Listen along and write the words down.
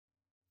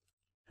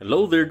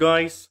Hello there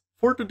guys!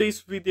 For today's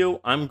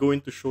video, I'm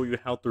going to show you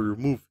how to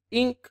remove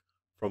ink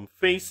from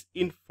face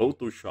in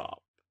Photoshop.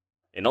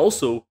 And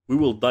also, we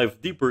will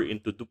dive deeper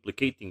into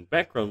duplicating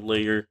background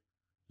layer,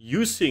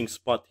 using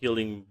spot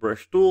healing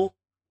brush tool,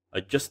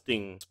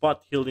 adjusting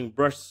spot healing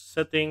brush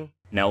setting.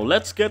 Now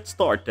let's get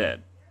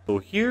started. So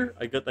here,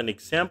 I got an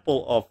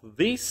example of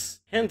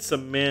this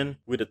handsome man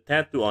with a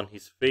tattoo on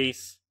his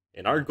face.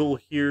 And our goal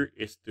here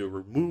is to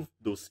remove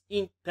those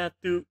ink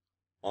tattoo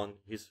on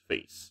his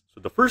face. So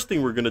the first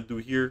thing we're going to do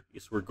here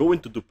is we're going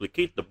to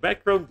duplicate the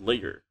background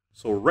layer.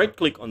 So right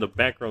click on the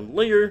background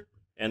layer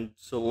and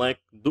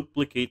select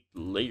duplicate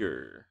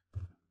layer.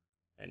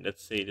 And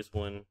let's say this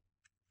one,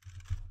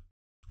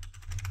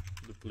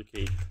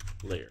 duplicate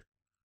layer.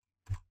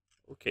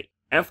 Okay,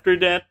 after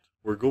that,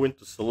 we're going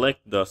to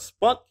select the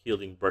spot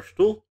healing brush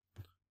tool.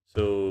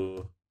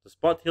 So the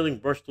spot healing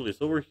brush tool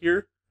is over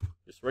here.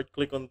 Just right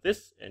click on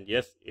this, and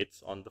yes,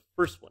 it's on the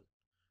first one.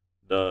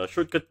 The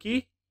shortcut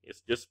key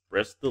is just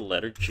press the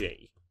letter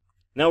J.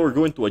 Now we're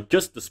going to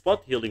adjust the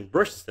spot healing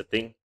brush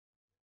setting.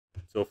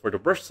 So for the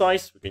brush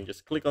size, we can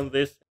just click on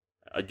this.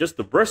 Adjust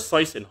the brush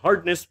size and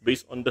hardness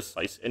based on the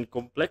size and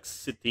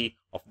complexity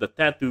of the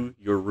tattoo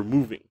you're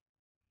removing.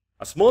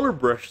 A smaller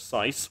brush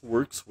size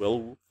works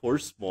well for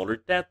smaller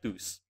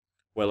tattoos,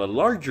 while a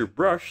larger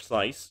brush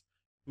size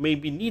may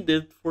be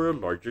needed for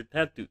larger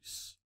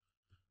tattoos.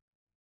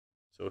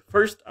 So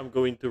first, I'm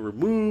going to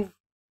remove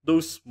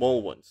those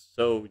small ones.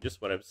 So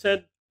just what I've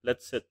said,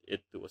 let's set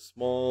it to a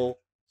small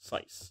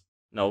size.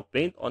 Now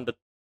paint on the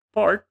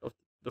part of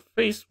the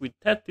face with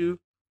tattoo.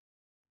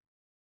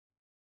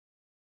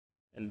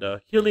 And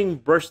the healing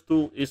brush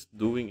tool is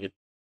doing it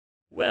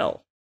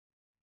well.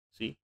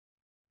 See?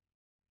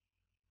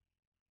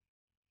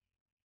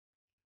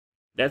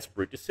 That's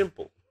pretty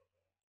simple.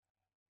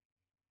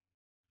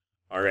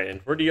 Alright,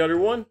 and for the other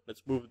one,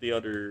 let's move the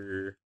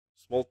other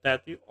small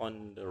tattoo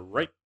on the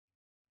right.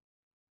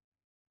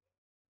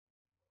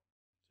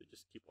 So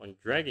just keep on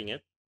dragging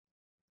it.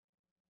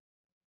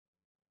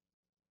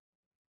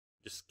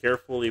 Just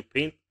carefully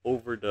paint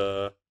over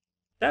the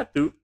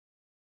tattoo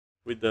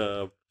with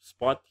the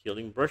spot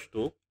healing brush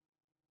tool.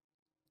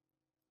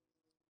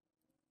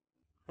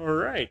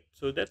 Alright,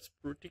 so that's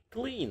pretty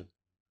clean.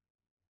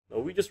 Now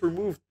we just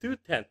removed 2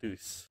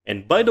 tattoos.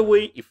 And by the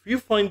way, if you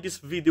find this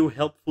video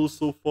helpful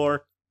so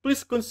far,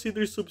 please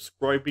consider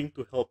subscribing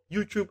to help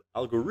YouTube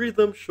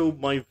algorithm show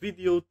my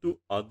video to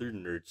other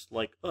nerds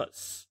like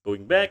us.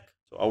 Going back,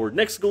 so our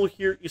next goal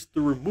here is to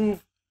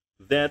remove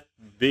that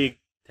big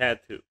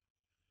tattoo.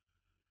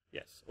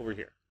 Yes, over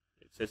here.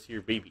 It says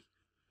here baby.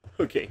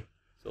 Okay,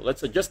 so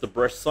let's adjust the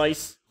brush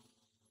size.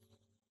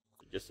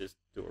 Adjust this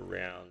to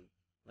around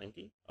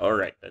 90.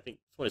 Alright, I think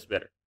this one is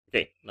better.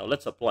 Okay, now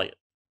let's apply it.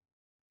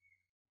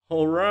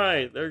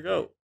 Alright, there you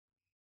go.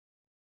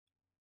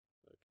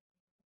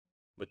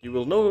 But you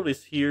will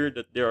notice here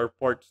that there are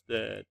parts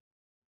that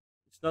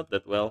it's not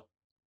that well.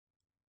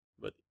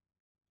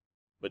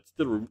 But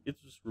still,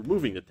 it's just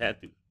removing the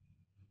tattoo.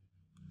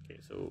 Okay,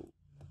 so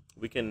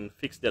we can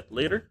fix that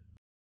later.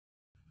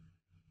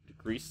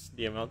 Decrease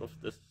the amount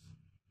of this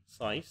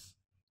size.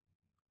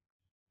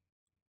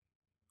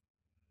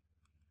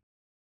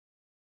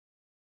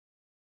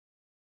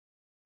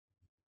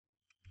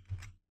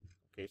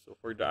 Okay, so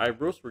for the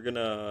eyebrows, we're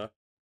gonna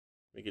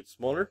make it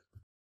smaller.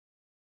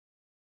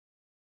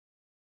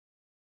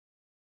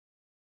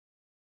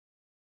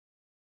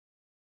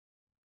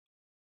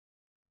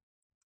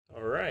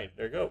 Alright,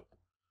 there you go.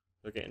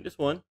 Okay, and this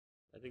one,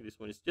 I think this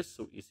one is just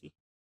so easy.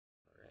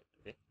 Alright,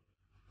 okay.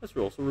 Let's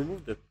also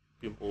remove the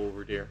pimple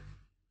over there.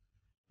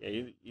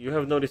 Yeah, you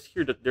have noticed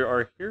here that there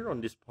are hair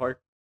on this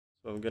part.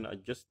 So I'm gonna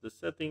adjust the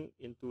setting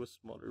into a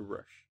smaller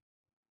brush.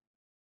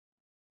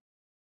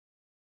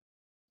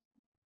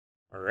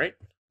 Alright,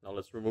 now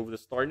let's remove the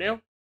star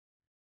now.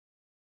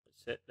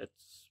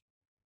 Let's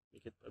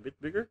make it a bit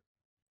bigger.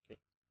 Okay.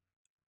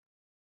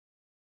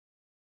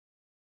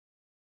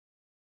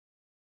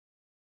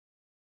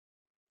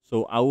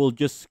 So I will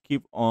just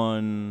keep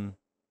on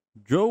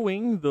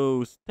drawing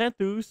those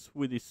tattoos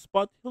with the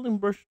spot healing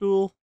brush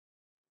tool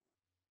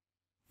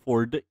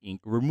for the ink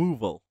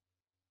removal.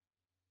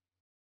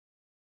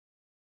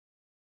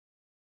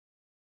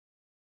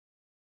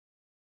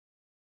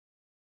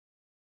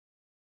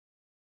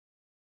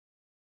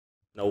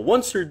 Now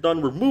once you're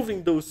done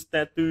removing those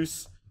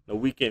tattoos,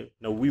 we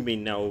may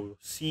now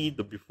see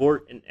the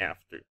before and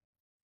after.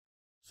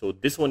 So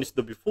this one is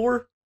the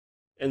before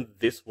and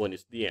this one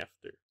is the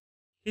after.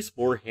 He's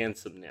more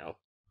handsome now.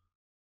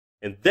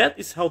 And that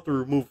is how to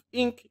remove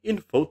ink in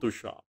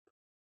Photoshop.